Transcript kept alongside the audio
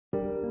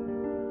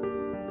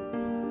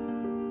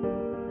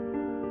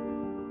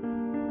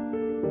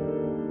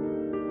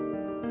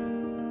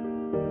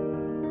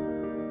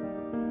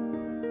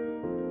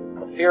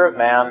fear of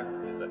man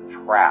is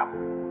a trap.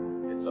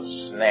 It's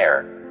a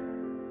snare.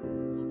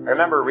 I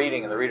remember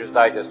reading in the Reader's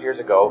Digest years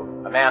ago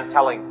a man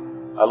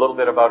telling a little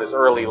bit about his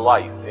early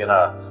life in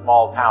a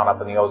small town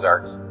up in the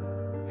Ozarks.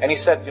 And he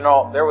said,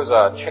 there was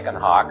a chicken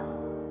hawk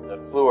that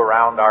flew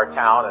around our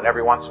town, and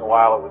every once in a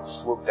while it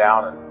would swoop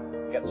down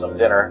and get some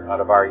dinner out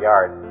of our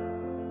yard.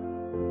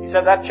 He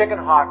said that chicken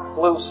hawk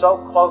flew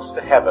so close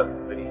to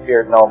heaven that he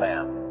feared no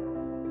man.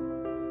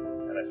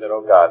 And I said,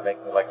 oh God,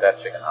 make me like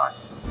that chicken hawk.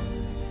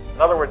 In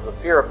other words, the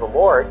fear of the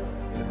Lord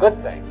is a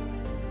good thing.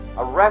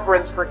 A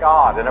reverence for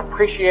God, an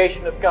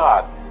appreciation of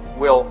God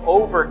will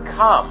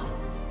overcome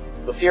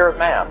the fear of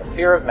man. The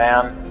fear of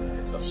man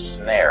is a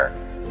snare.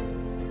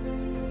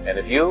 And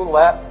if you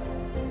let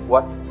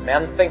what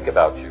men think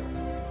about you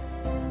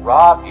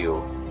rob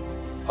you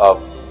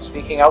of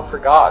speaking out for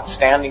God,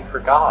 standing for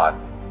God,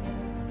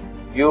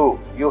 you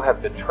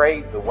have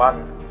betrayed the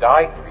one who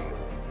died for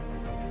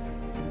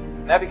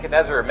you.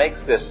 Nebuchadnezzar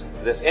makes this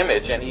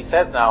image, and he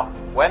says now,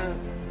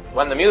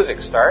 when the music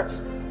starts,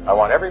 I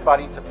want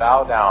everybody to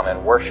bow down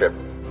and worship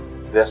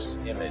this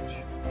image.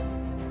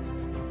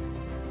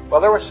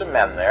 Well, there were some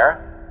men there.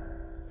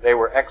 They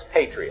were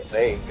expatriates.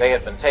 They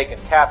had been taken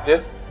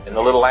captive in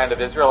the little land of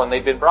Israel, and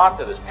they'd been brought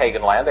to this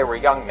pagan land. They were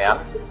young men,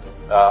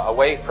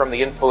 away from the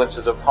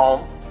influences of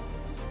home.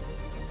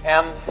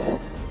 And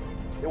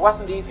it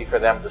wasn't easy for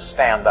them to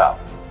stand up.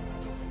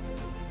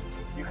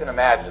 You can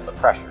imagine the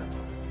pressure,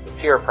 the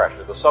peer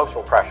pressure, the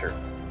social pressure.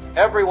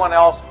 Everyone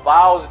else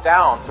bows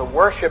down to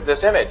worship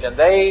this image, and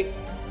they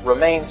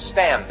remain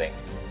standing.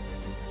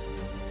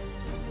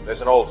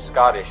 There's an old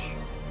Scottish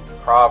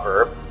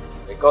proverb.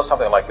 It goes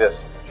something like this: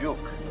 juke,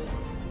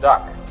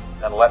 duck,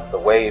 and let the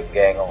wave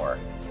gang o'er.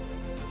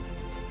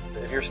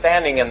 If you're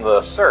standing in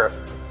the surf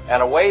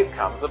and a wave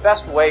comes, the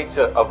best way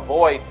to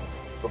avoid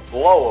the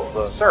blow of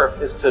the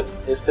surf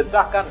is to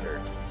duck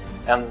under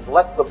and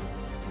let the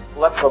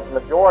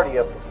majority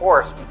of the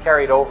force be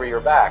carried over your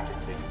back, you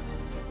see.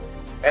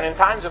 And in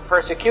times of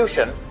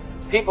persecution,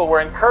 people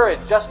were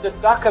encouraged just to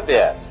duck a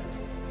bit.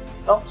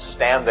 Don't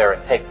stand there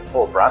and take the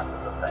full brunt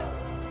of the thing.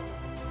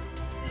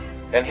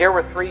 And here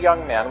were three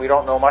young men, we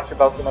don't know much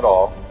about them at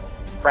all,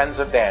 friends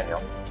of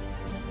Daniel.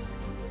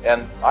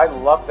 And I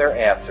love their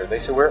answer. They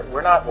said,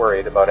 we're not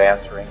worried about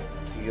answering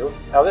to you.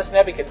 Now, this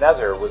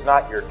Nebuchadnezzar was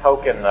not your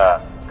token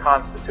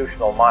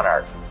constitutional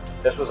monarch.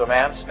 This was a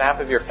man, snap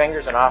of your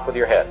fingers and off with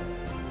your head.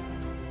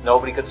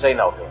 Nobody could say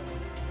no to him.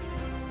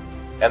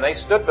 And they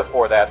stood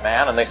before that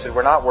man and they said,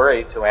 we're not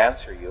worried to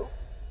answer you.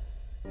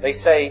 They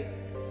say,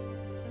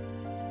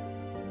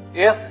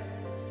 if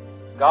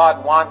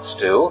God wants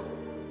to,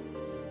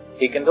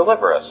 He can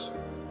deliver us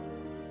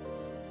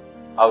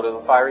out of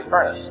the fiery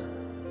furnace.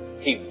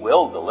 He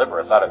will deliver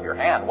us out of your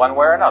hand, one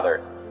way or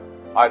another,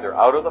 either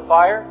out of the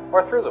fire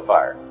or through the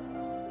fire.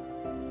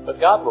 But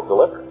God will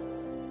deliver.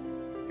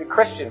 The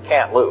Christian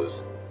can't lose.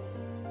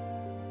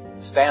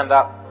 Stand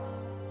up.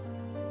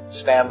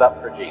 Stand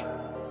up for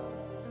Jesus,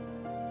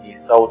 ye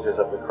soldiers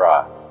of the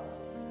cross.